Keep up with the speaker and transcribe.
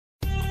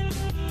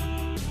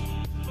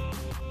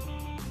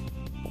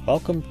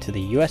Welcome to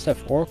the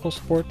USF Oracle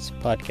Sports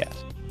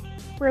Podcast,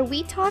 where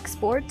we talk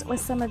sports with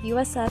some of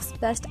USF's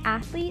best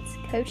athletes,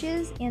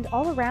 coaches, and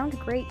all-around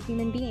great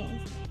human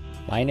beings.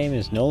 My name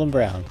is Nolan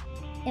Brown.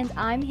 And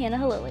I'm Hannah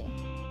Halili.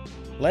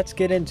 Let's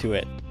get into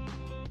it.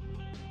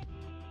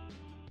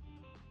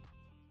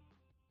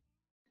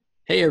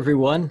 Hey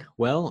everyone.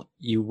 Well,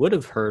 you would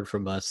have heard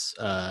from us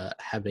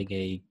having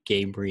a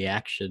game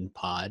reaction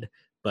pod,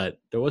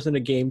 but there wasn't a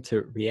game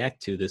to react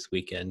to this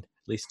weekend,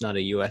 at least not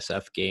a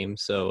USF game.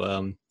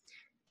 So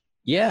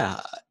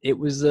it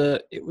was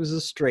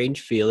a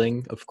strange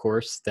feeling, of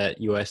course,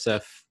 that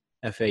USF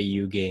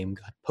FAU game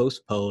got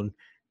postponed.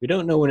 We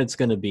don't know when it's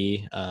going to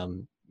be,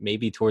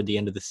 maybe toward the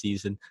end of the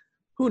season.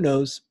 Who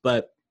knows?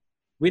 But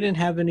we didn't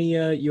have any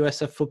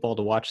USF football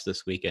to watch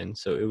this weekend,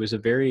 so it was a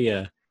very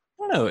I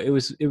don't know. It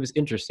was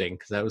interesting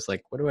because I was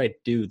like, what do I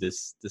do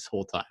this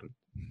whole time?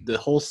 The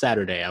whole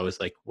Saturday, I was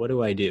like, what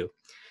do I do?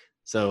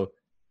 So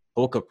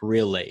I woke up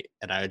real late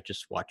and I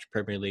just watched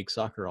Premier League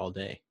soccer all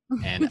day,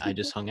 and I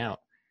just hung out.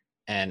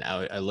 And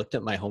I looked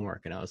at my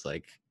homework and I was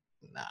like,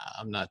 nah,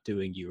 I'm not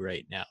doing you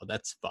right now.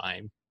 That's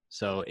fine.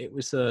 So it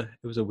was a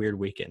weird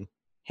weekend.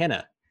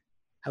 Hannah,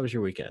 how was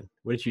your weekend?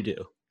 What did you do?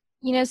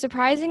 You know,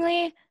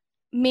 surprisingly,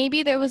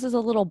 maybe there was a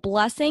little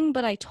blessing,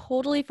 but I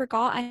totally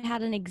forgot I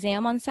had an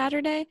exam on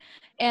Saturday.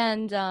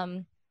 And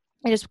I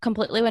just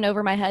completely went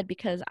over my head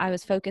because I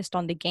was focused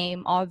on the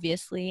game,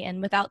 obviously.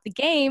 And without the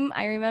game,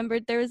 I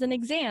remembered there was an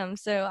exam.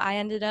 So I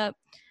ended up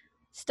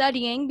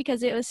studying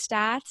because it was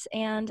stats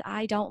and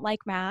I don't like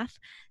math.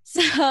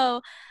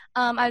 So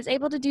I was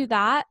able to do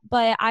that,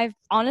 but I've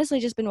honestly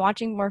just been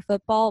watching more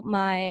football.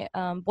 My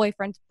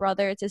boyfriend's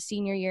brother, it's his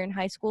senior year in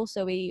high school,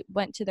 so we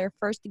went to their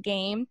first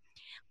game,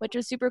 which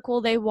was super cool.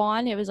 They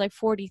won. It was like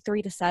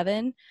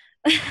 43-7.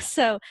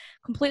 So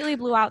completely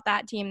blew out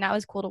that team. That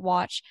was cool to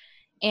watch.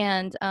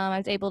 And I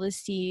was able to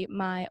see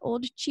my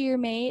old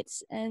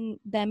cheermates and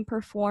them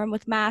perform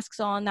with masks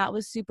on. That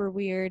was super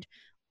weird.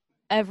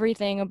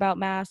 Everything about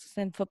masks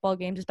and football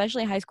games,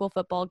 especially high school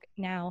football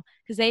now,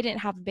 because they didn't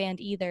have a band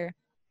either.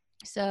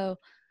 So,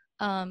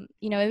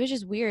 it was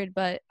just weird,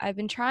 but I've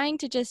been trying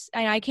to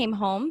I came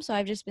home, so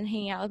I've just been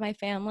hanging out with my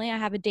family. I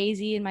have a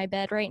Daisy in my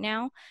bed right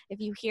now. If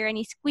you hear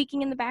any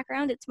squeaking in the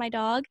background, it's my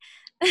dog.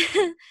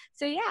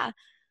 So, yeah.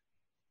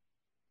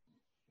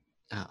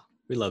 Oh,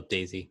 we love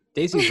Daisy.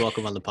 Daisy's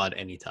welcome on the pod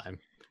anytime.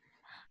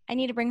 I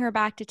need to bring her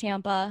back to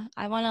Tampa.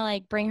 I want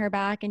to bring her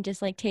back and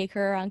just take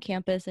her on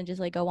campus and just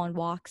go on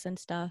walks and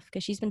stuff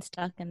because she's been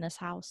stuck in this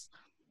house.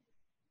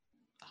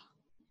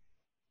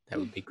 That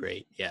would be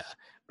great. Yeah.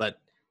 But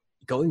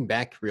going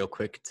back real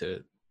quick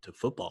to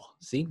football,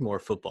 seeing more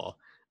football.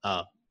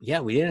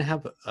 We didn't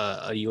have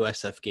a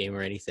USF game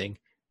or anything,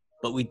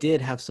 but we did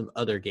have some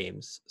other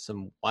games,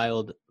 some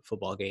wild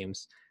football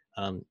games.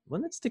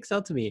 One that sticks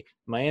out to me,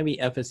 Miami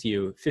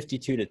FSU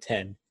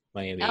 52-10.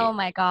 Miami. Oh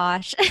my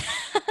gosh.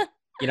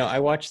 I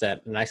watched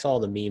that and I saw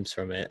the memes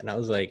from it and I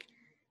was like,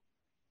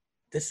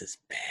 this is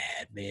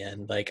bad,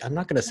 man. I'm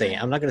not gonna say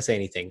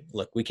anything.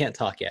 Look, we can't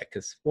talk yet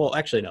because, well,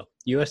 actually no.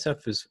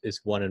 USF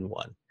is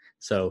 1-1,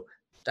 so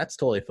that's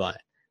totally fine.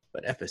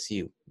 But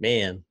FSU,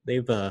 man,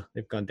 they've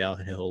gone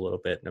downhill a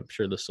little bit, and I'm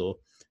sure this will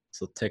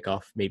tick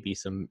off maybe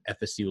some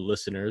FSU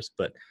listeners.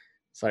 But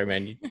sorry,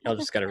 man, y'all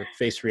just gotta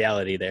face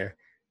reality there.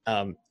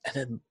 And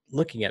then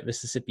looking at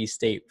Mississippi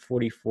State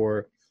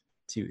 44-34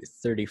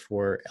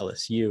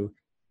 LSU.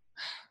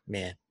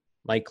 Man,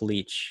 Mike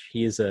Leach,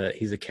 he's a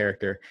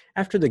character.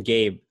 After the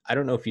game, I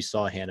don't know if you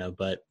saw, Hannah,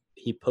 but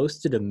he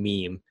posted a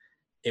meme.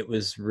 It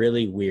was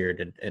really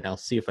weird, and I'll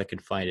see if I can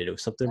find it. It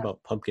was something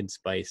about pumpkin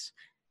spice.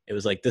 It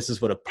was like, this is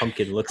what a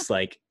pumpkin looks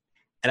like.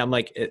 And I'm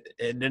like,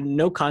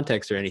 no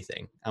context or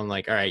anything. I'm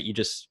like, all right, you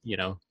just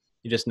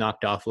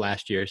knocked off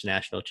last year's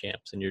national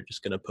champs, and you're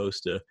just going to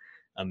post a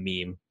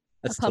meme.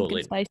 That's a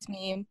pumpkin spice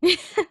meme.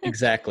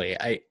 Exactly.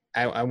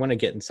 I want to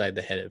get inside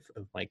the head of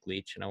Mike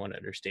Leach, and I want to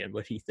understand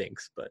what he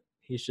thinks, but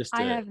he's just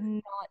I have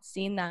not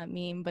seen that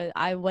meme, but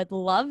I would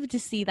love to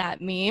see that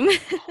meme.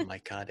 Oh my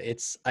God.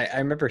 I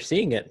remember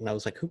seeing it and I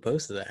was like, who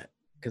posted that?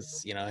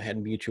 Because, I had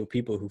mutual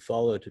people who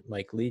followed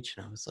Mike Leach,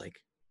 and I was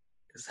like,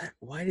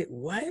 what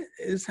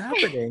is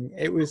happening?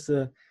 It was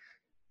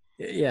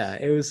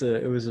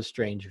it was a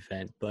strange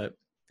event, but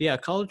yeah,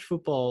 college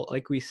football,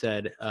 like we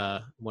said,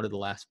 one of the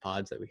last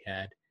pods that we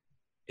had,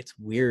 it's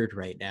weird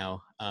right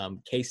now.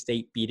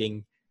 K-State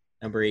beating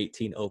number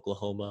 18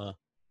 Oklahoma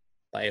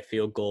by a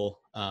field goal,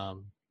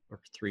 or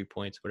 3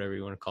 points, whatever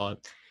you want to call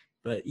it.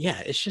 But yeah,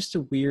 it's just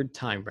a weird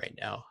time right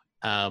now.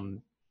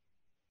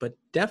 But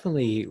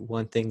definitely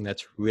one thing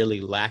that's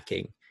really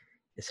lacking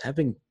is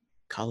having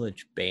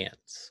college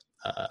bands.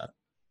 We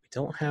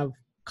don't have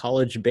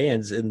college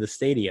bands in the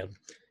stadium.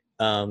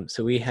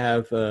 So we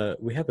have a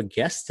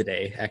guest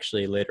today,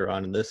 actually, later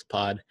on in this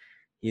pod.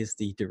 He is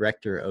the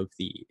director of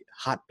the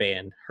hot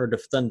band, Herd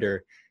of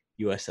Thunder,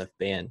 USF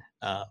band.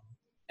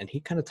 And he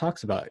kind of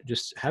talks about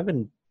just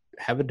having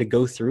to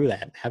go through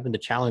that, having the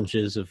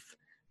challenges of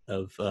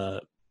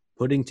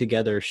putting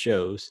together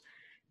shows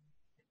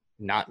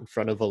not in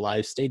front of a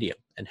live stadium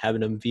and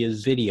having them via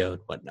video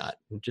and whatnot,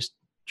 and just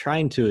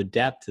trying to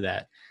adapt to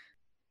that.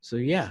 So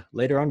yeah,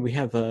 later on we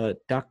have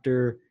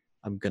Dr.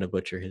 I'm gonna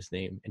butcher his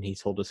name, and he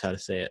told us how to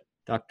say it.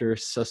 Dr.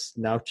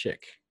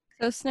 Sosnowchik.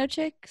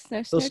 Sosnowchik?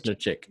 Sosnowchik?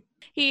 Sosnowchik.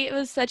 He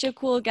was such a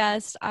cool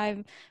guest.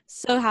 I'm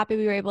so happy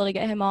we were able to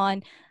get him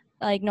on.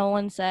 Like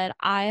Nolan said,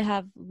 I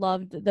have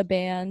loved the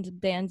band.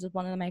 Bands is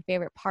one of my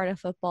favorite part of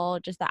football.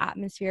 Just the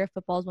atmosphere of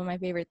football is one of my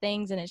favorite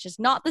things, and it's just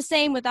not the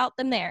same without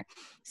them there.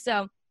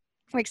 So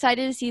we're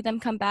excited to see them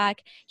come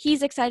back.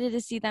 He's excited to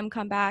see them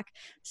come back.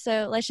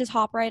 So let's just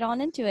hop right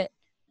on into it.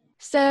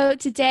 So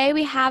today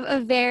we have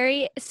a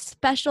very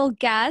special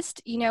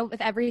guest,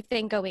 with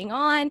everything going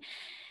on.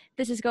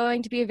 This is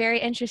going to be a very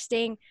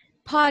interesting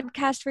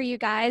podcast for you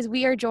guys.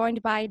 We are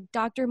joined by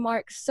Dr.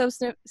 Marc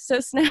Sosnowchik.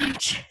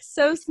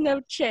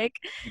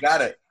 You got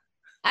it.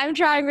 I'm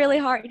trying really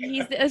hard.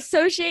 He's the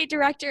Associate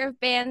Director of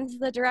Bands,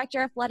 the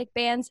Director of Athletic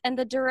Bands, and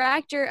the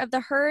Director of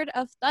the Herd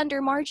of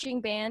Thunder Marching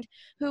Band,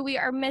 who we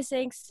are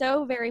missing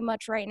so very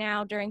much right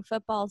now during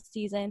football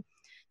season.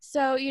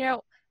 So,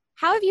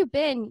 how have you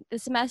been? The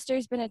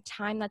semester's been a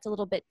time that's a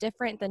little bit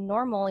different than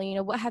normal.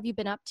 What have you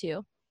been up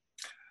to?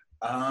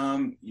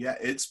 Yeah,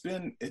 it's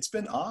been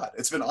odd.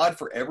 It's been odd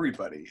for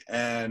everybody.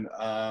 And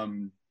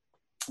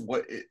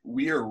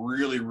we are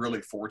really,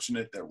 really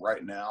fortunate that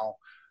right now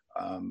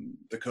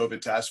the COVID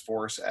task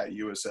force at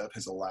USF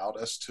has allowed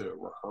us to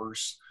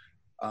rehearse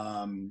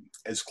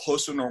as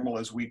close to normal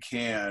as we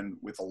can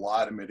with a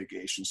lot of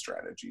mitigation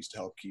strategies to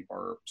help keep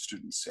our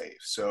students safe.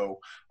 So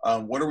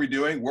what are we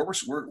doing? We're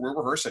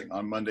rehearsing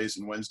on Mondays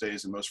and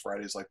Wednesdays and most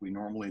Fridays like we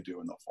normally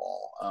do in the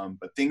fall,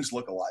 but things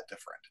look a lot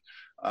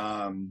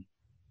different.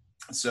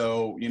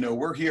 So,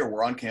 we're here,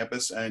 we're on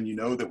campus, and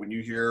that when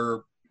you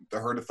hear the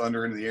Herd of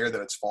Thunder in the air, that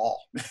it's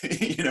fall,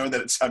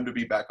 that it's time to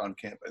be back on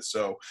campus.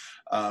 So,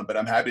 but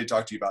I'm happy to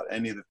talk to you about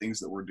any of the things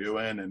that we're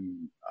doing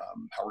and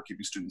how we're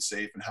keeping students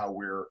safe and how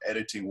we're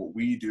editing what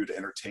we do to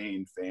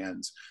entertain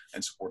fans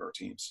and support our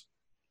teams.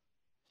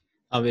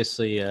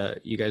 Obviously,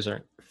 you guys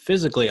aren't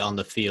physically on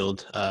the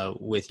field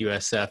with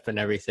USF and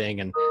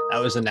everything, and that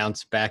was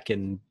announced back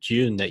in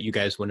June that you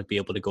guys wouldn't be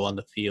able to go on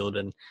the field.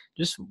 And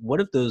just what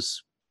have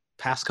those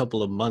past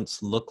couple of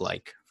months look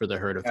like for the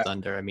Herd of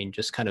Thunder? I mean,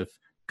 just kind of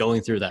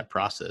going through that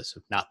process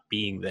of not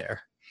being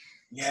there.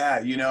 Yeah,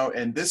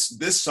 and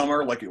this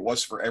summer, like it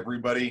was for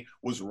everybody,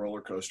 was a roller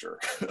coaster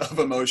of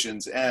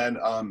emotions. And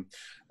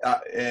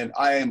I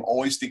am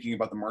always thinking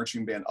about the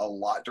marching band a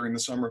lot during the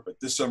summer, but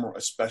this summer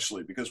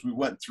especially, because we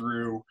went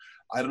through,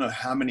 I don't know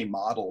how many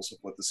models of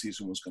what the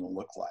season was going to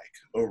look like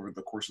over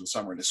the course of the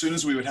summer. And as soon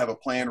as we would have a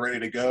plan ready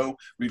to go,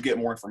 we'd get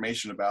more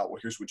information about, well,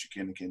 here's what you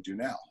can and can't do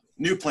now.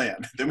 New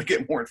plan. Then we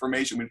get more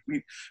information.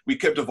 We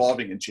kept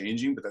evolving and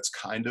changing, but that's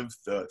kind of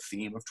the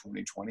theme of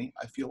 2020,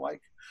 I feel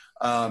like.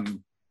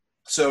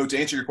 So to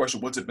answer your question,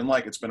 what's it been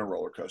like? It's been a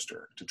roller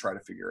coaster to try to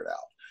figure it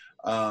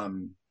out.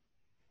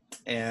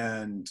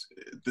 And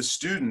the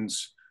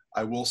students,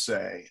 I will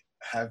say,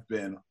 have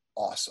been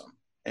awesome.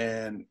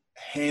 And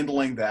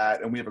handling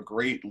that, and we have a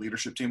great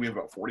leadership team. We have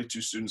about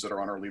 42 students that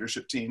are on our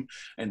leadership team,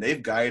 and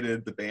they've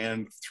guided the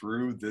band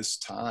through this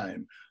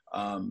time.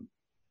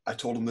 I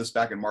told them this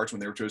back in March when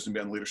they were chosen to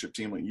be on the leadership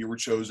team, like, you were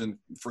chosen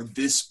for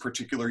this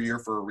particular year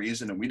for a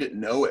reason, and we didn't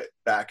know it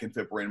back in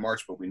February and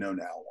March, but we know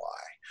now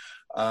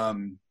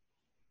why.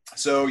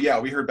 So yeah,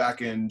 we heard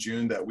back in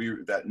June that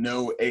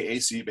no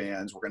AAC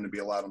bands were going to be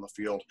allowed on the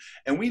field.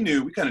 And we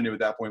kind of knew at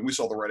that point, we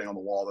saw the writing on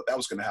the wall that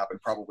was going to happen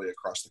probably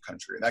across the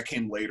country. And that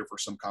came later for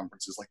some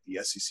conferences, like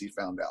the SEC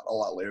found out a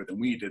lot later than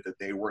we did that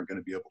they weren't going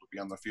to be able to be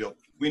on the field.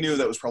 We knew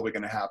that was probably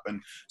going to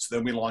happen. So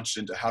then we launched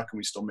into how can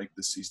we still make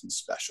this season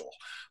special?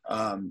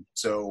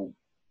 So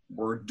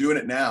we're doing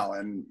it now.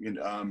 And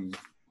I'm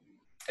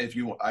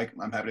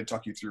happy to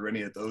talk you through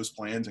any of those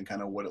plans and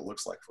kind of what it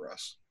looks like for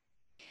us.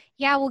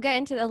 Yeah, we'll get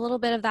into a little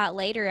bit of that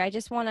later. I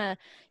just want to,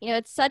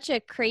 it's such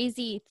a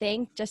crazy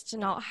thing just to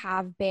not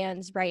have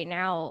bands right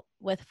now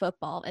with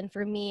football. And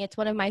for me, it's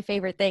one of my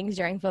favorite things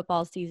during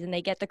football season.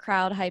 They get the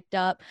crowd hyped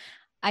up.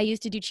 I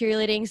used to do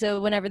cheerleading,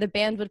 so whenever the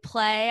band would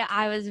play,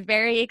 I was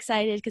very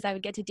excited because I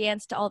would get to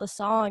dance to all the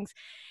songs.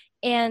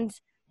 And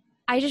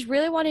I just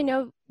really want to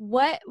know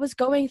what was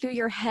going through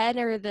your head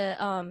or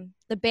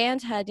the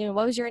band's head.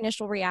 What was your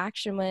initial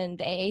reaction when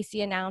the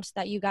AAC announced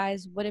that you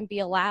guys wouldn't be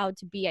allowed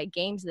to be at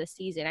games this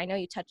season? I know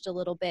you touched a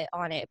little bit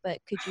on it, but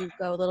could you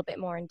go a little bit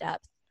more in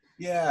depth?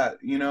 Yeah,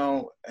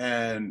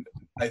 and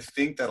I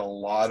think that a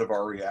lot of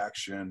our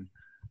reaction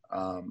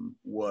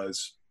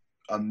was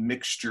a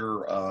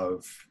mixture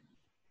of,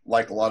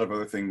 like a lot of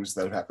other things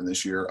that have happened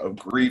this year, of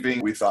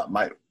grieving we thought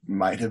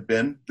might have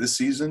been this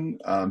season.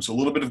 So a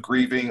little bit of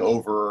grieving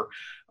over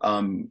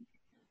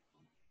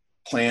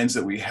plans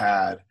that we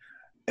had,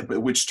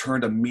 but which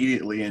turned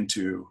immediately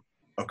into,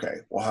 okay,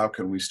 well, how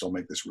can we still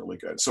make this really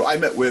good? So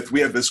we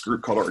have this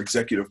group called our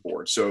executive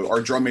board. So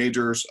our drum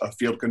majors, a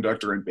field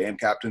conductor, and band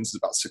captains is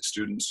about 6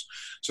 students.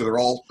 So they're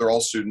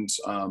all students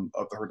of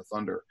the Herd of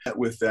Thunder. Met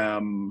with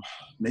them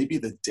maybe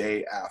the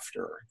day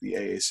after the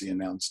AAC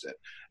announced it.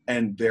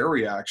 And their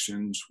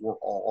reactions were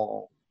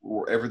all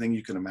were everything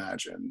you can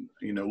imagine.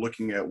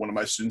 Looking at one of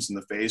my students in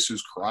the face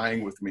who's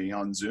crying with me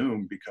on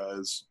Zoom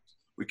because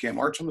we can't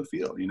march on the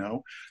field,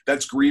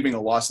 that's grieving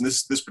a loss. And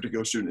this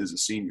particular student is a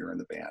senior in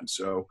the band.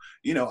 So,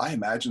 I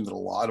imagine that a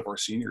lot of our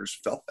seniors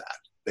felt that.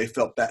 They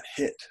felt that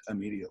hit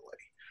immediately.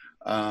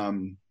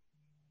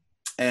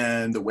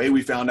 And the way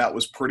we found out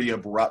was pretty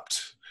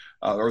abrupt,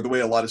 or the way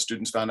a lot of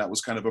students found out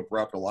was kind of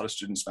abrupt. A lot of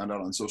students found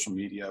out on social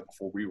media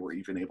before we were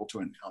even able to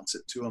announce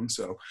it to them.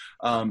 So,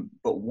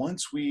 but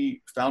once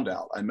we found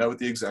out, I met with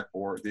the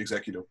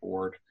executive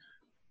board.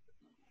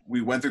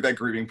 We went through that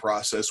grieving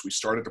process. We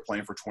started to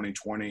plan for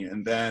 2020.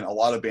 And then a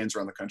lot of bands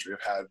around the country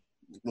have had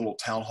little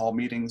town hall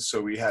meetings.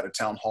 So we had a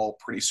town hall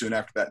pretty soon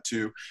after that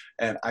too.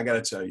 And I got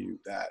to tell you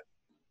that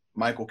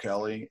Michael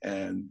Kelly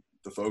and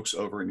the folks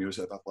over in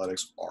USF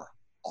Athletics are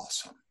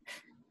awesome.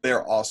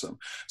 They're awesome.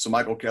 So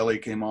Michael Kelly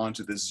came on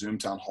to this Zoom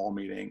town hall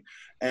meeting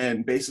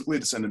and basically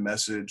to send a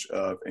message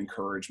of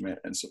encouragement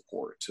and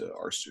support to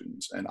our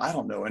students. And I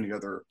don't know any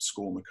other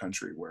school in the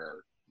country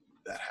where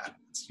that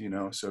happens,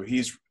 so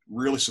he's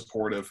really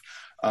supportive.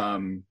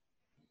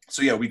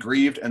 So yeah, we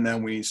grieved and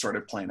then we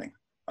started planning.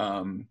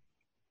 It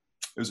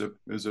was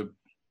a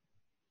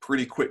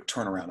pretty quick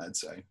turnaround, I'd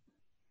say.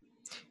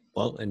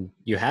 Well, and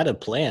you had a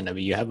plan. I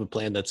mean, you have a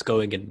plan that's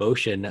going in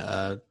motion.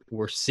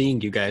 We're seeing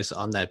you guys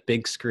on that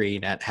big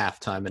screen at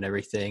halftime and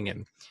everything.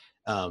 And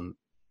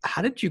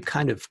how did you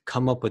kind of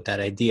come up with that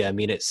idea? I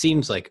mean, it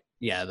seems like,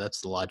 yeah,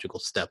 that's the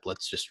logical step.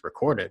 Let's just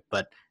record it.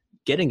 But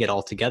getting it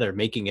all together,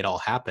 making it all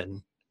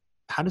happen,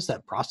 how does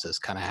that process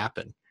kind of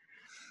happen?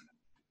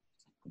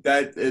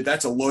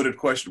 That's a loaded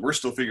question. We're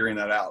still figuring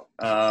that out.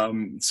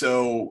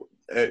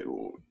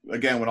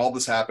 Again, when all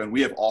this happened,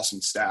 we have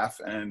awesome staff,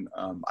 and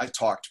I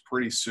talked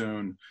pretty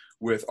soon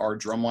with our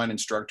drumline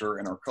instructor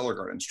and our color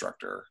guard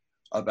instructor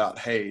about,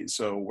 hey,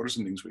 so what are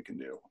some things we can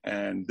do?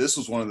 And this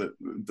was one of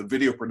the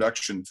video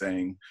production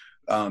thing.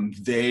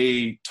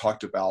 They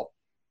talked about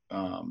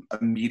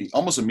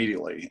almost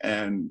immediately,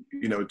 and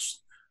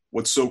it's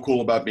what's so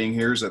cool about being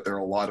here is that there are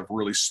a lot of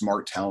really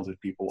smart, talented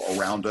people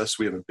around us.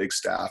 We have a big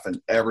staff,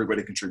 and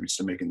everybody contributes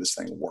to making this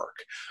thing work.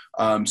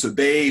 So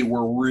they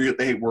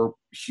were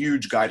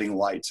huge guiding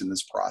lights in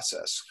this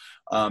process.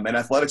 And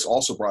athletics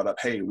also brought up,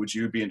 hey, would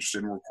you be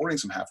interested in recording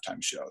some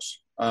halftime shows?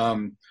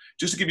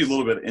 Just to give you a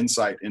little bit of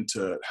insight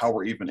into how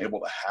we're even able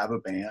to have a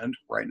band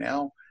right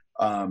now.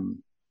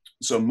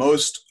 So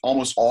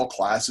almost all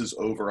classes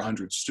over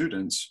 100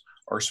 students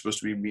are supposed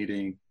to be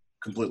meeting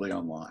completely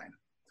online.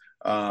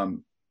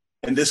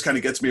 And this kind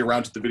of gets me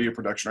around to the video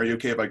production. Are you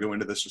okay if I go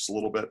into this just a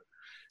little bit?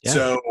 Yeah.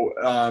 So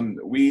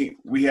we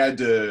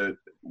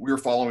were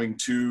following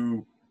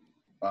two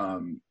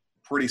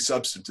pretty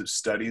substantive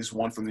studies,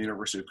 one from the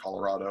University of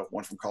Colorado,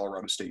 one from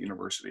Colorado State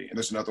University, and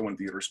there's another one at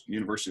the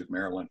University of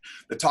Maryland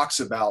that talks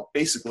about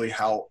basically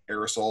how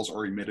aerosols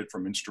are emitted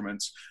from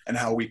instruments and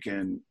how we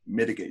can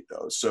mitigate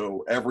those.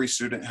 So every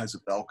student has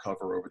a bell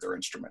cover over their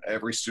instrument.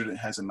 Every student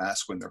has a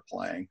mask when they're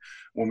playing.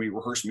 When we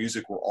rehearse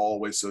music, we're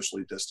always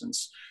socially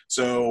distanced.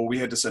 So we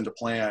had to send a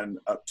plan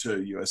up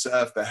to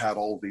USF that had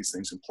all of these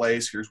things in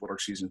place. Here's what our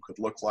season could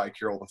look like.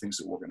 Here are all the things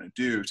that we're going to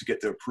do to get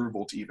the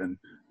approval to even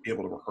be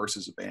able to rehearse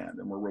as a band.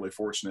 And we're really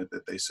fortunate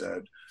that they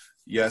said,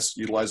 yes,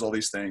 utilize all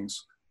these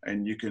things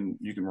and you can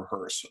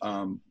rehearse.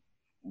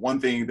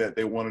 One thing that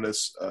they wanted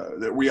us,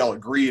 that we all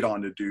agreed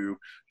on to do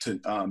to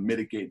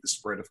mitigate the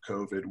spread of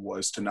COVID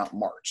was to not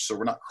march. So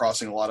we're not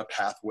crossing a lot of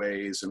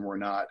pathways and we're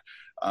not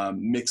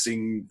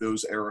mixing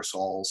those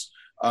aerosols.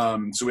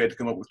 So we had to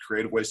come up with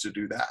creative ways to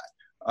do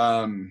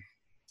that.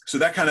 So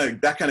that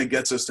kind of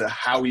gets us to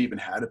how we even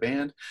had a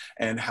band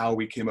and how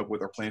we came up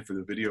with our plan for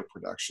the video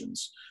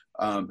productions.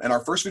 And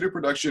our first video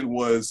production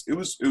was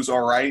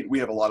all right. We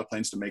have a lot of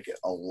plans to make it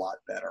a lot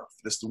better.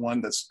 The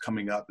one that's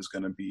coming up is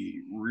going to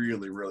be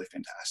really, really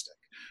fantastic.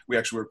 We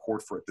actually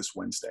record for it this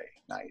Wednesday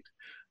night.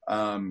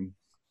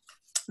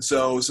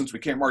 So since we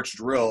can't march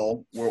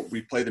drill,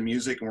 we play the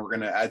music and we're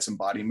going to add some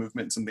body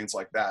movements and things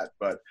like that.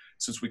 But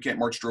since we can't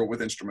march drill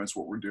with instruments,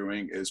 what we're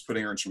doing is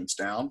putting our instruments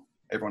down.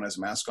 Everyone has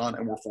a mask on,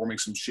 and we're forming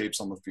some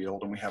shapes on the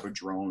field, and we have a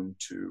drone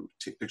to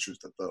take pictures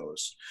of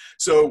those.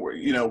 So,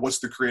 what's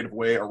the creative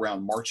way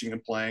around marching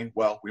and playing?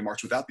 Well, we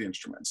march without the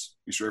instruments.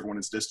 Be sure everyone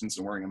is distanced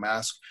and wearing a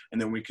mask,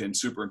 and then we can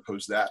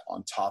superimpose that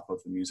on top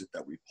of the music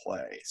that we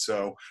play.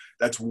 So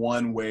that's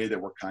one way that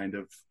we're kind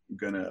of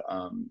going to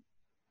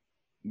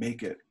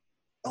make it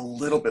a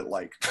little bit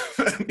like,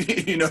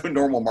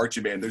 normal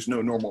marching band. There's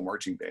no normal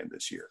marching band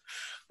this year,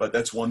 but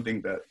that's one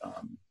thing that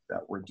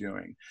we're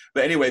doing.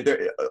 But anyway,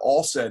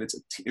 all said,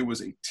 it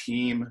was a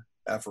team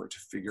effort to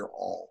figure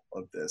all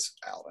of this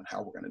out and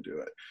how we're going to do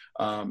it.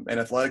 And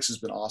athletics has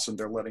been awesome.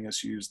 They're letting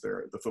us use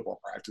the football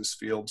practice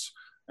fields,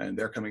 and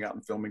they're coming out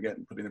and filming it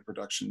and putting the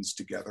productions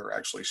together,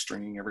 actually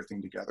stringing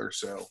everything together.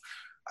 So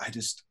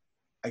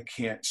I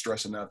can't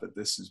stress enough that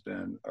this has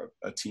been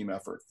a team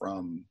effort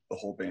from the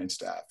whole band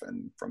staff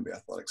and from the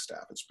athletic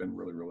staff. It's been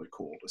really, really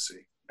cool to see.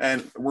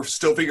 And we're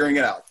still figuring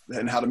it out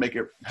and how to make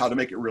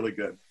it really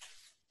good.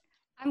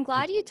 I'm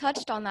glad you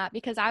touched on that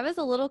because I was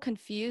a little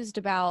confused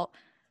about,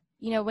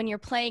 when you're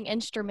playing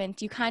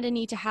instruments, you kind of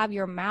need to have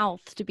your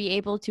mouth to be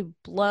able to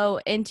blow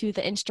into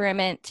the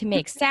instrument to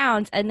make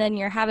sounds, and then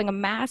you're having a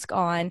mask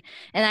on.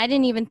 And I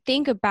didn't even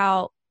think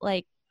about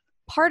like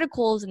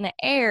particles in the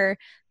air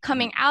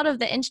coming out of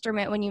the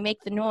instrument when you make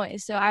the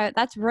noise. So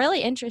that's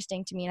really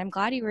interesting to me, and I'm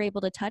glad you were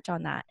able to touch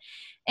on that.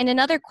 And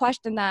another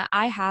question that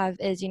I have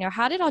is,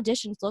 how did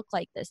auditions look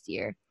like this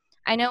year?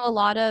 I know a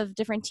lot of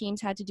different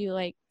teams had to do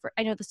I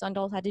know the Sun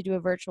Dolls had to do a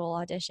virtual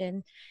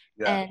audition.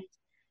 Yeah.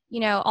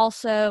 And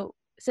also,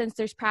 since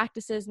there's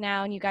practices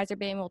now and you guys are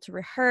being able to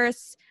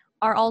rehearse,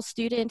 are all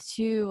students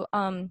who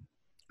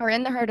are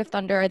in the Herd of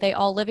Thunder, are they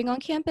all living on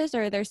campus,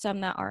 or are there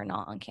some that are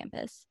not on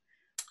campus?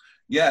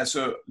 Yeah,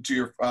 so to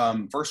your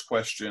first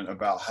question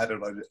about how did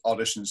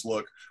auditions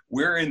look,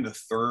 we're in the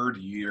third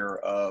year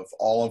of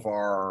all of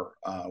our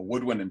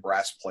woodwind and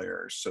brass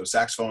players. So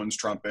saxophones,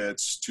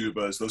 trumpets,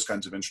 tubas, those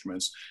kinds of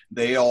instruments,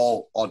 they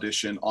all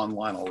audition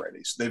online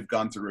already. So they've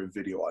gone through a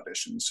video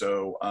audition.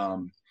 So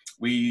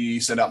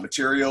we send out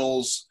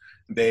materials.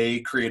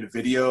 They create a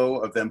video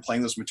of them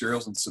playing those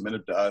materials and submit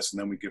it to us, and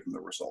then we give them the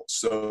results.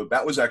 So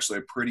that was actually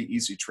a pretty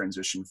easy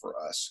transition for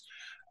us.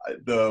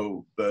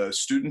 The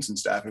students and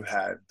staff who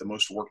had the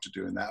most work to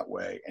do in that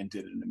way and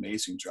did an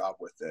amazing job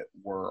with it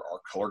were our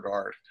color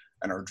guard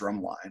and our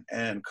drum line.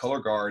 And color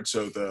guard,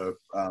 so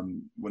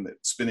when the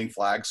spinning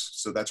flags,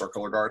 so that's our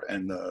color guard,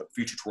 and the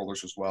feature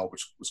twirlers as well,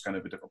 which was kind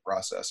of a different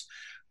process.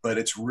 But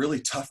it's really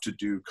tough to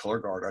do color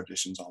guard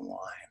auditions online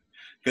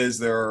because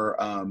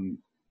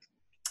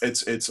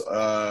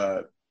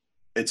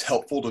it's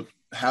helpful to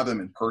have them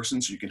in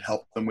person so you can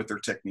help them with their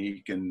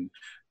technique and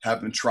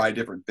have them try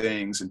different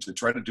things, and to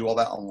try to do all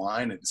that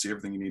online and to see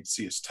everything you need to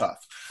see is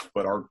tough.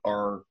 But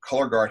our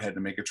color guard had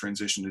to make a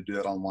transition to do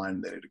that online,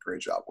 and they did a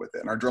great job with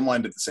it. And our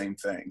drumline did the same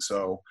thing.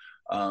 So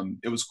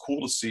it was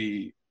cool to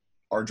see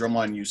our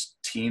drumline use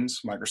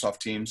Teams, Microsoft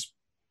Teams,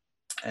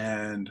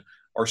 and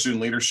our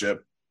student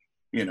leadership,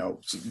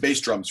 bass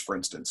drums, for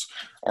instance.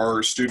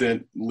 Our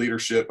student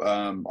leadership,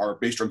 our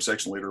bass drum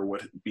section leader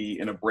would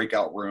be in a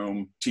breakout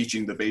room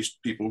teaching the bass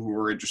people who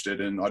were interested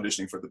in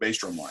auditioning for the bass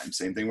drum line.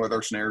 Same thing with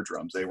our snare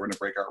drums. They were in a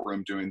breakout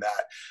room doing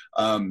that.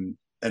 And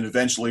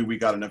eventually we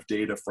got enough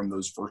data from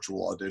those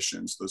virtual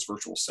auditions, those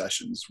virtual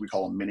sessions, we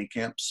call them mini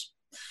camps,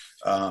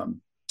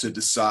 to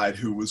decide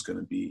who was going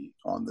to be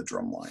on the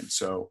drum line.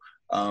 So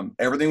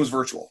everything was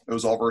virtual. It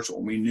was all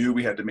virtual. We knew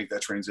we had to make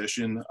that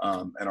transition,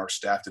 and our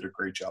staff did a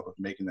great job of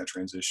making that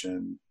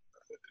transition.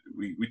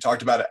 We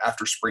talked about it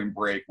after spring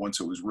break, once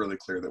it was really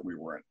clear that we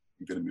weren't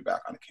going to be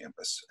back on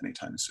campus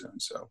anytime soon.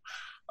 So,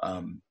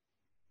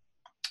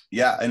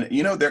 yeah,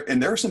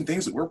 and there are some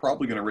things that we're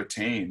probably going to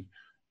retain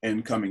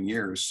in coming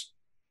years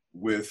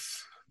with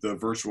the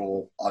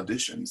virtual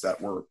auditions that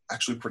were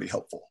actually pretty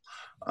helpful.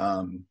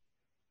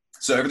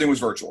 So everything was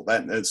virtual.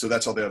 So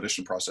that's how the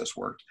audition process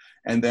worked.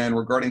 And then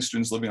regarding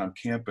students living on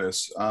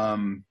campus,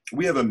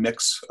 we have a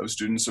mix of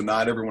students. So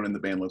not everyone in the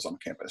band lives on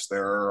campus.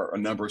 There are a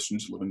number of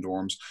students who live in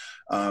dorms,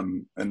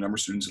 and a number of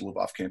students who live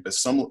off campus.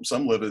 Some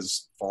live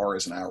as far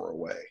as an hour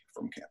away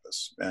from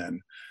campus.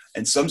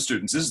 And some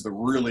students, this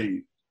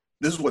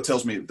is what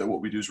tells me that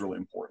what we do is really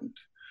important.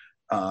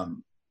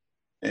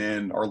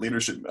 And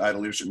I had a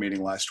leadership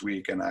meeting last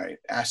week, and I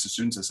asked the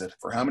students, I said,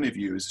 for how many of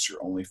you is this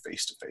your only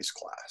face-to-face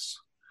class?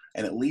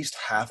 And at least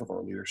half of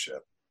our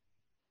leadership,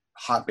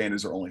 hot band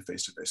is our only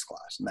face-to-face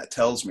class. And that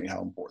tells me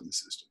how important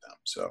this is to them.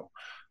 So,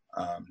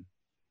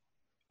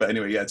 but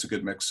anyway, yeah, it's a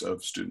good mix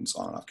of students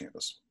on and off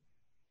campus.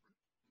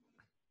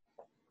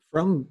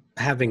 From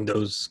having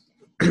those,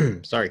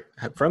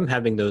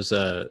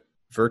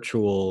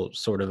 virtual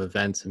sort of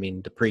events, I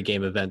mean, the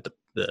pregame event,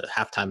 the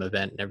halftime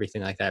event and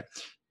everything like that,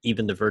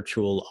 even the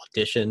virtual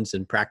auditions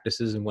and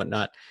practices and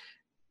whatnot,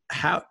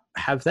 has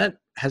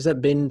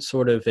that been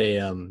sort of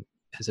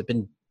has it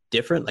been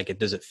different? Like,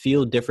 does it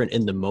feel different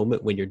in the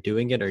moment when you're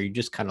doing it, or are you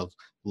just kind of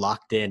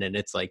locked in and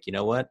it's like,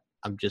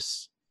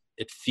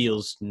 it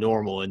feels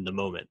normal in the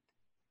moment?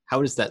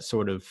 How does that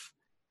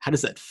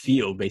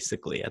feel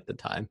basically at the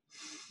time?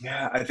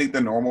 Yeah, I think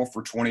the normal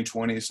for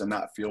 2020 is to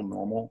not feel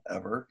normal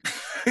ever,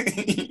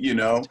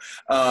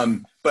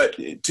 but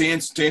to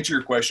answer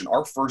your question,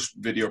 our first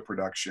video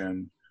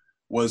production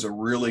was a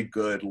really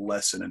good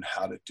lesson in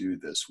how to do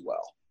this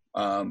well.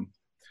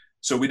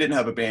 So we didn't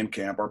have a band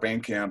camp. Our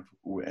band camp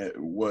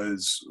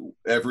was,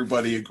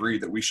 everybody agreed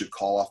that we should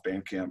call off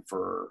band camp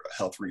for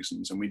health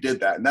reasons. And we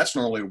did that. And that's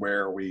normally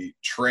where we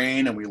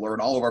train and we learn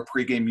all of our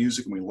pregame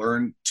music, and we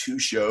learn 2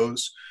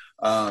 shows.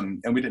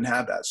 And we didn't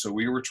have that. So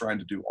we were trying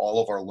to do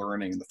all of our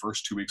learning in the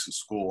first 2 weeks of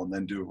school and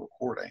then do a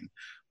recording.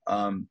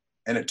 And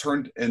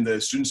the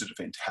students did a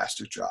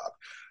fantastic job.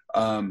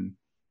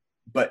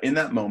 But in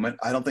that moment,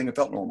 I don't think it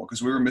felt normal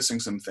because we were missing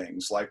some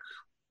things. Like,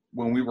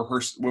 when we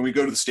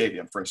go to the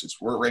stadium, for instance,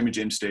 we're at Raymond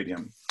James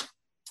Stadium.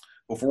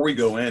 Before we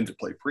go in to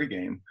play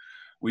pregame,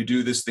 we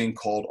do this thing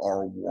called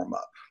our warm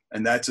up.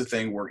 And that's a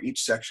thing where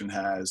each section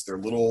has their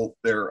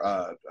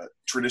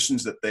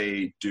traditions that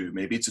they do.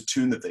 Maybe it's a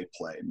tune that they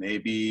play.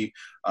 Maybe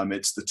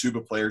it's the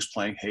tuba players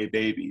playing Hey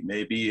Baby.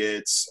 Maybe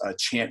it's a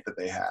chant that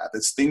they have.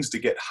 It's things to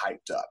get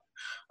hyped up.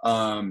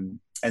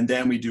 And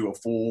then we do a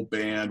full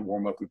band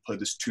warm up. We play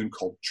this tune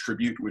called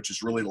Tribute, which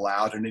is really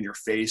loud and in your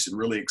face and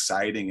really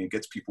exciting. It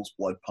gets people's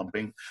blood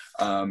pumping.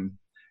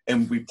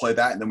 And we play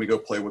that, and then we go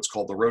play what's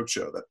called the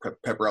Roadshow, that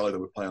pep rally that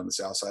we play on the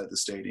south side of the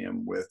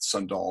stadium with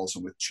Sundalls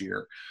and with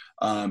cheer.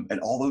 And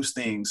all those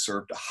things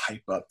serve to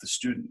hype up the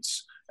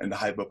students and to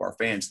hype up our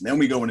fans. And then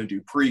we go in and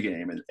do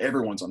pregame, and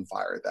everyone's on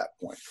fire at that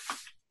point.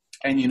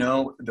 And, you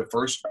know, the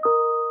first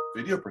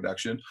video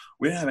production,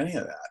 we didn't have any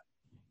of that.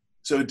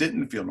 So it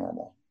didn't feel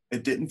normal.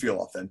 It didn't feel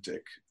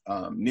authentic,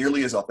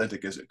 nearly as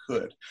authentic as it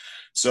could.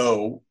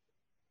 So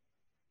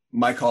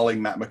my colleague,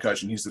 Matt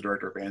McCutcheon, he's the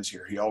director of bands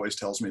here. He always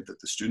tells me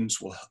that the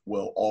students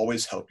will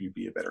always help you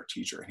be a better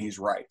teacher. And he's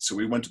right. So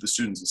we went to the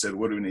students and said,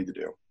 what do we need to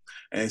do?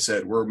 And they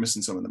said, we're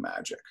missing some of the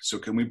magic. So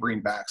can we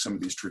bring back some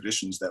of these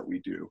traditions that we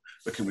do,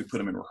 but can we put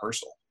them in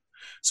rehearsal?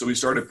 So we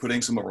started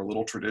putting some of our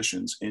little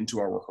traditions into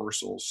our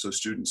rehearsals so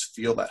students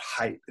feel that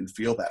hype and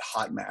feel that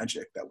hot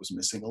magic that was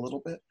missing a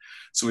little bit.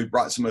 So we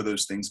brought some of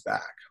those things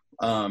back.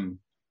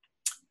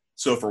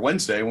 So for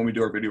Wednesday, when we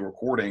do our video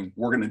recording,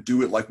 we're going to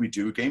do it like we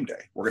do game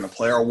day. We're going to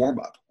play our warm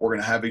up. We're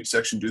going to have each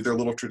section do their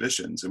little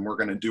traditions, and we're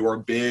going to do our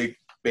big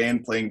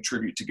band playing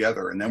tribute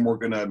together. And then we're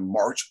going to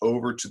march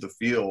over to the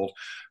field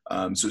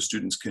so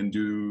students can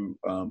do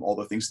all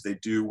the things that they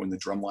do when the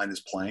drum line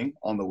is playing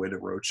on the way to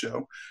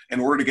Roadshow, in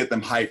order to get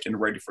them hyped and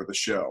ready for the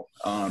show.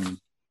 And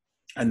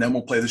then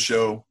we'll play the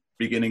show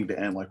beginning to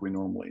end like we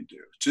normally do,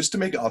 just to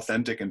make it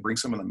authentic and bring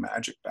some of the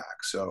magic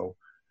back. So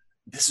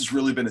this has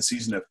really been a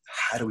season of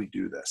how do we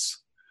do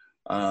this?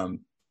 And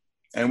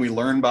we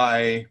learn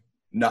by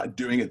not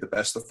doing it the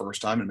best the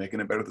first time and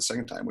making it better the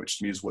second time, which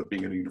to me is what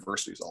being at a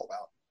university is all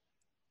about.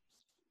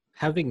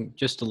 Having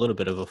just a little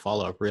bit of a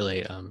follow-up,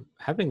 really,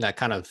 having that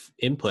kind of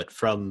input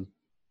from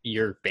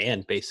your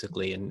band,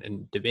 basically,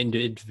 and the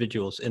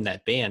individuals in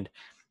that band,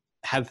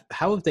 how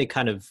have they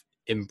kind of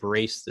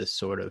embraced this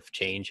sort of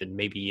change and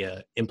maybe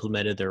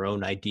implemented their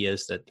own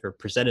ideas or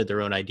presented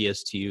their own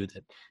ideas to you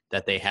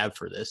that they have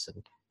for this?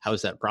 And how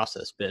has that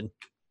process been?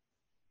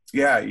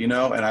 Yeah, you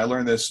know, and I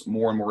learn this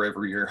more and more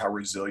every year, how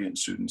resilient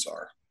students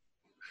are.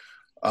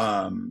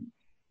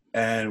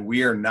 And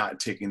we are not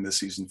taking this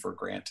season for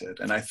granted.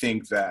 And I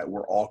think that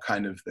we're all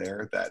kind of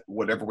there, that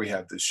whatever we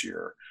have this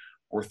year,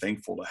 we're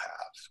thankful to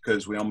have,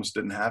 because we almost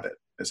didn't have it,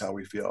 is how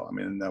we feel. I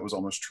mean, that was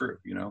almost true,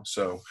 you know?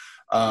 So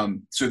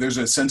there's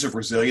a sense of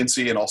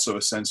resiliency and also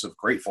a sense of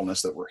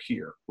gratefulness that we're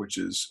here, which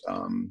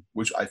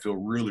I feel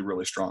really,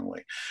 really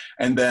strongly.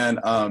 And then,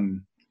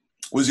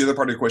 was the other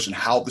part of your question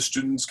how the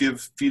students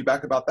give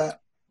feedback about that?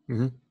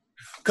 Mm-hmm.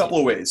 A couple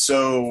of ways.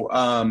 So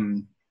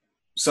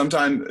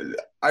sometimes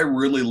I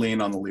really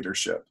lean on the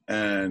leadership,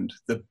 and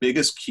the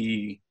biggest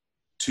key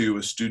to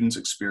a student's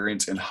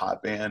experience in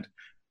hot band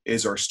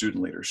is our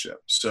student leadership.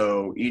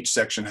 So each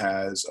section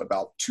has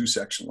about 2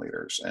 section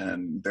leaders,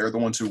 and they're the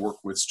ones who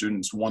work with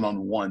students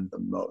one-on-one the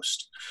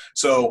most.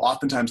 So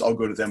oftentimes I'll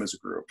go to them as a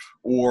group,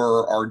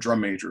 or our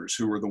drum majors,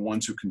 who are the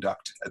ones who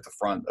conduct at the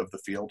front of the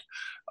field,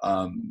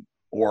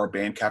 or our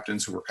band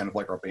captains, who are kind of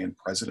like our band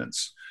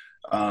presidents.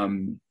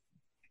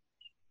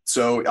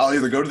 So I'll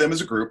either go to them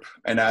as a group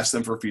and ask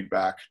them for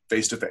feedback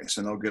face-to-face,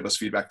 and they'll give us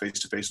feedback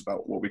face-to-face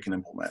about what we can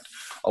implement.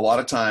 A lot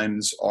of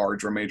times our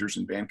drum majors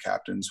and band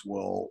captains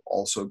will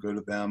also go to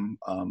them.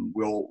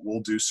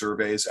 We'll do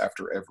surveys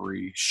after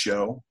every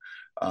show,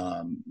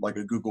 like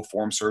a Google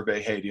form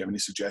survey. Hey, do you have any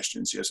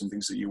suggestions? Do you have some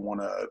things that you want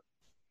to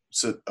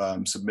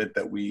submit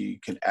that we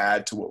can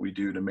add to what we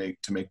do to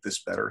make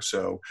this better?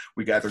 So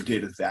we gather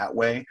data that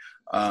way.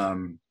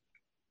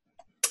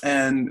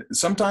 And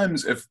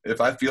sometimes if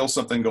I feel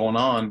something going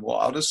on, well,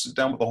 I'll just sit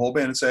down with the whole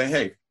band and say,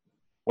 hey,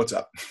 what's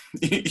up?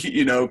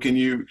 You know, can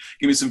you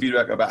give me some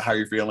feedback about how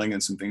you're feeling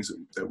and some things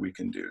that we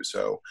can do?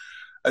 So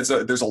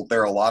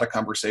there are a lot of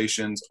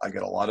conversations. I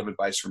get a lot of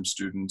advice from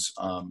students,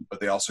 but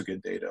they also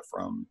get data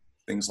from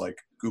things like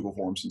Google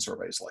Forms and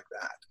surveys like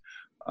that.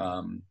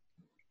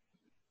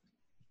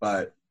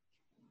 But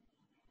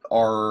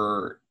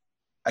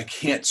I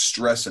can't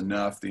stress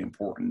enough the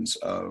importance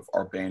of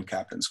our band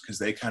captains, because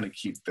they kind of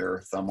keep their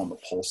thumb on the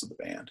pulse of the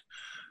band.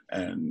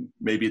 And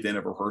maybe at the end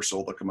of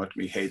rehearsal, they'll come up to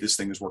me, hey, this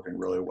thing is working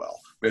really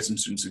well. We had some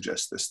students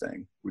suggest this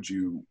thing. Would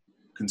you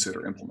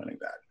consider implementing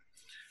that?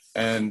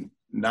 And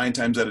 9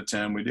 times out of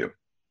 10, we do.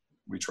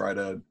 We try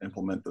to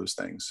implement those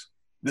things.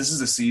 This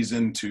is a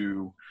season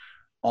to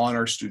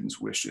honor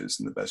students' wishes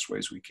in the best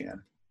ways we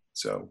can.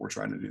 So we're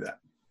trying to do that.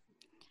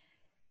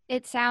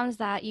 It sounds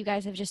that you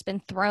guys have just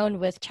been thrown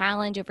with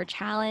challenge over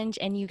challenge,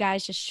 and you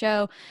guys just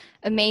show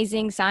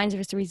amazing signs of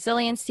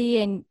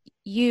resiliency, and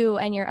you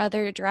and your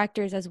other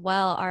directors as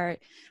well are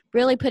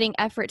really putting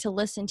effort to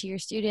listen to your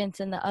students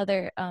and the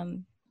other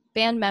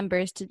band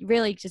members to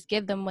really just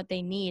give them what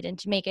they need and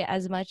to make it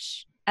as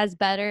much as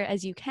better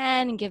as you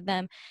can, and give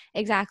them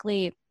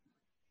exactly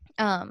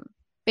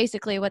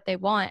basically what they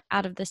want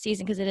out of the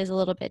season, because it is a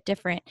little bit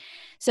different.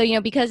 So,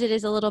 because it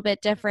is a little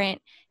bit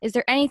different, is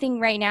there anything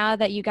right now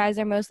that you guys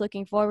are most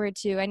looking forward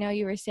to? I know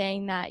you were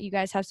saying that you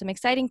guys have some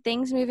exciting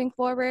things moving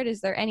forward. Is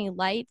there any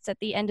lights at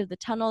the end of the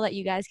tunnel that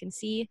you guys can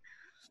see?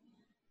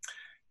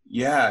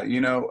 Yeah,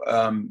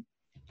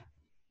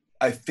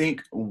 I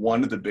think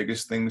one of the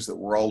biggest things that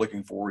we're all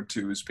looking forward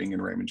to is being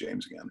in Raymond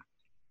James again,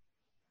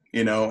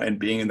 and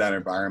being in that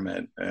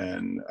environment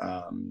and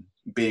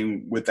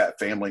being with that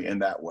family in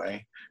that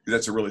way.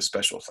 That's a really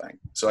special thing.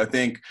 So I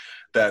think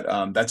that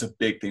that's a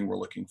big thing we're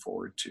looking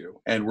forward to.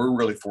 And we're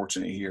really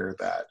fortunate here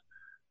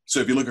so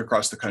if you look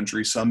across the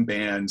country, some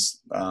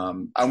bands, I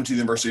went to the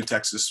University of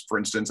Texas, for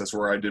instance. That's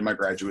where I did my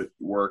graduate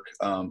work.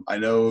 I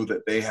know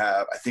that they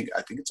have, I think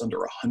it's under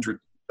 100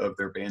 of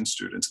their band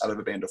students out of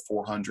a band of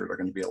 400 are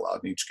going to be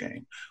allowed in each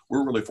game.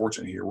 We're really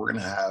fortunate here. We're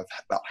going to have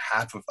about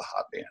half of the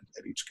hot band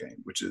at each game,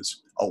 which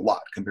is a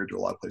lot compared to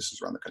a lot of places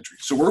around the country.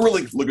 So we're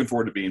really looking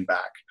forward to being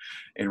back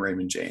in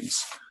Raymond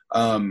James.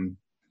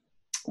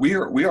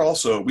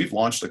 We've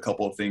launched a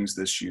couple of things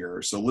this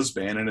year. So Liz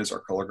Bannon is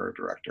our color guard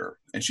director,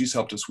 and she's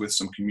helped us with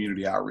some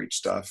community outreach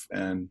stuff.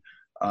 And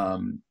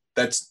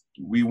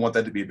we want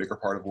that to be a bigger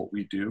part of what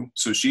we do.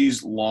 So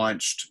she's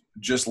launched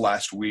just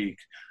last week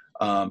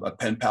a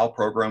pen pal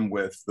program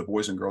with the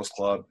Boys and Girls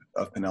Club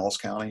of Pinellas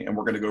County. And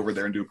we're going to go over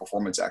there and do a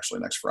performance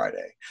actually next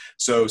Friday.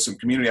 So some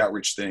community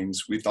outreach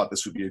things, we thought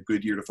this would be a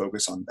good year to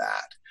focus on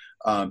that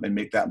and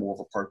make that more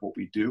of a part of what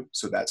we do.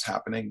 So that's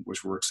happening,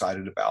 which we're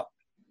excited about.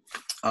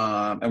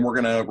 And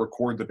we're going to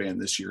record the band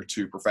this year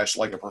too,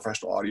 like a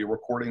professional audio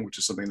recording, which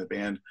is something the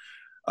band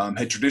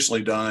had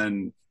traditionally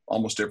done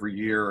almost every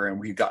year, and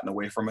we've gotten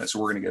away from it. So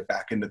we're going to get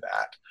back into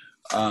that.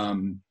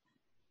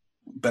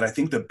 But I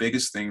think the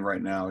biggest thing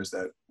right now is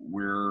that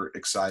we're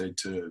excited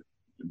to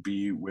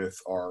be with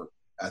our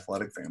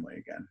athletic family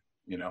again,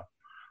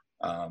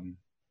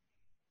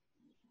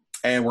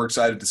 and we're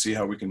excited to see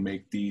how we can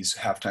make these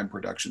halftime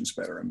productions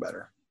better and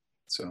better.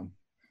 So,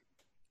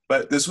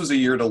 but this was a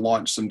year to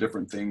launch some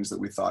different things that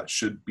we thought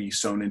should be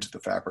sewn into the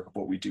fabric of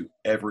what we do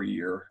every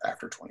year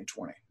after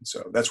 2020.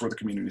 So that's where the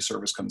community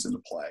service comes into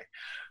play.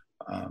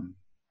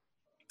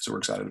 So we're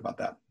excited about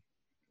that.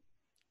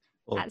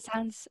 Well, that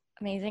sounds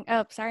amazing.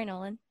 Oh, sorry,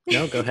 Nolan.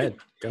 No, go ahead.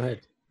 Go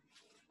ahead.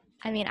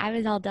 I mean, I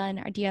was all done.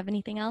 Or do you have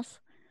anything else?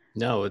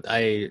 No,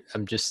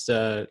 I'm just,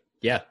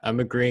 I'm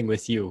agreeing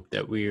with you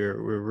that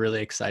we're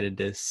really excited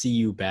to see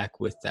you back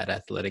with that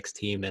athletics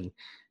team. And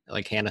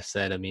like Hannah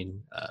said, I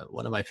mean,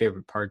 one of my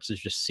favorite parts is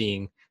just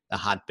seeing the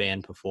hot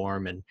band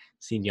perform and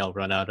seeing y'all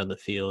run out on the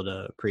field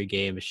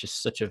pregame. It's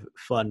just such a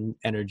fun,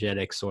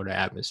 energetic sort of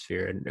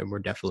atmosphere, and we're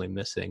definitely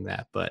missing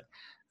that. But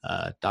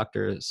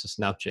Dr.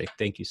 Sosnowchik,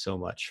 thank you so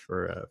much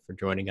for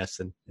joining us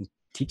and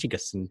teaching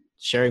us and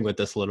sharing with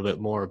us a little bit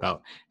more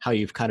about how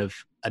you've kind of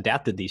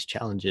adapted these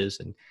challenges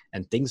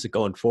and things that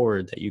going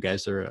forward that you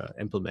guys are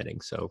implementing.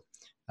 So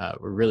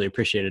we're really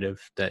appreciative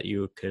that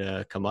you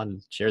could come on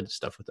and share this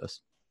stuff with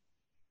us.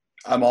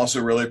 I'm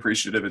also really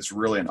appreciative. It's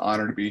really an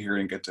honor to be here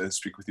and get to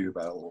speak with you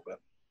about it a little bit.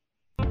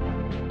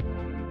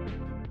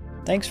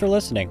 Thanks for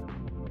listening.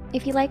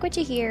 If you like what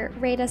you hear,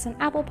 rate us on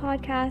Apple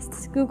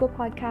Podcasts, Google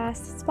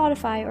Podcasts,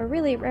 Spotify, or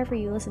really wherever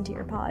you listen to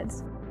your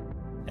pods.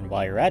 And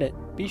while you're at it,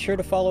 be sure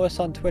to follow us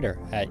on Twitter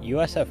at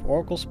USF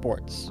Oracle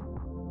Sports.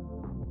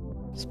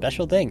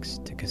 Special thanks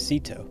to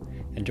Casito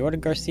and Jordan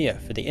Garcia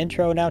for the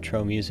intro and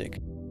outro music.